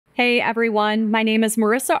Hey everyone, my name is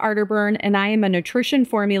Marissa Arterburn and I am a nutrition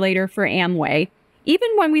formulator for Amway. Even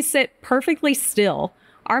when we sit perfectly still,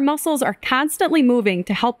 our muscles are constantly moving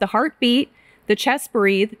to help the heart beat, the chest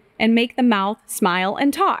breathe, and make the mouth smile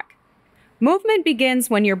and talk. Movement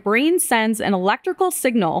begins when your brain sends an electrical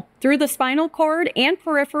signal through the spinal cord and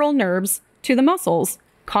peripheral nerves to the muscles,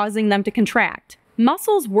 causing them to contract.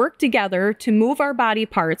 Muscles work together to move our body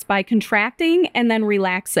parts by contracting and then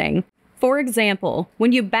relaxing. For example,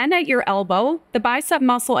 when you bend at your elbow, the bicep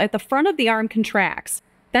muscle at the front of the arm contracts.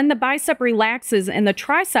 Then the bicep relaxes and the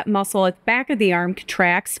tricep muscle at the back of the arm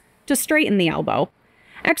contracts to straighten the elbow.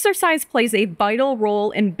 Exercise plays a vital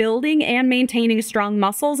role in building and maintaining strong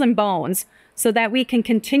muscles and bones so that we can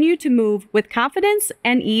continue to move with confidence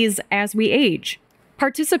and ease as we age.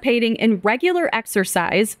 Participating in regular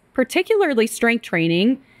exercise, particularly strength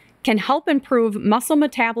training, can help improve muscle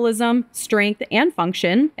metabolism, strength, and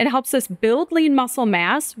function. It helps us build lean muscle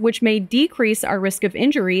mass, which may decrease our risk of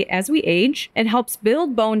injury as we age. It helps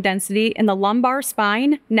build bone density in the lumbar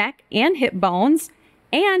spine, neck, and hip bones,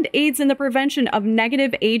 and aids in the prevention of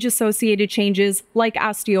negative age-associated changes like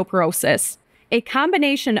osteoporosis. A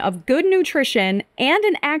combination of good nutrition and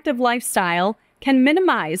an active lifestyle can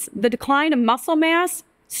minimize the decline of muscle mass,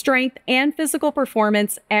 strength, and physical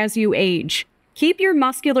performance as you age. Keep your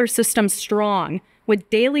muscular system strong with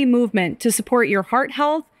daily movement to support your heart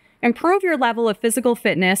health, improve your level of physical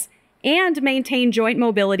fitness, and maintain joint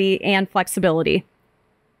mobility and flexibility.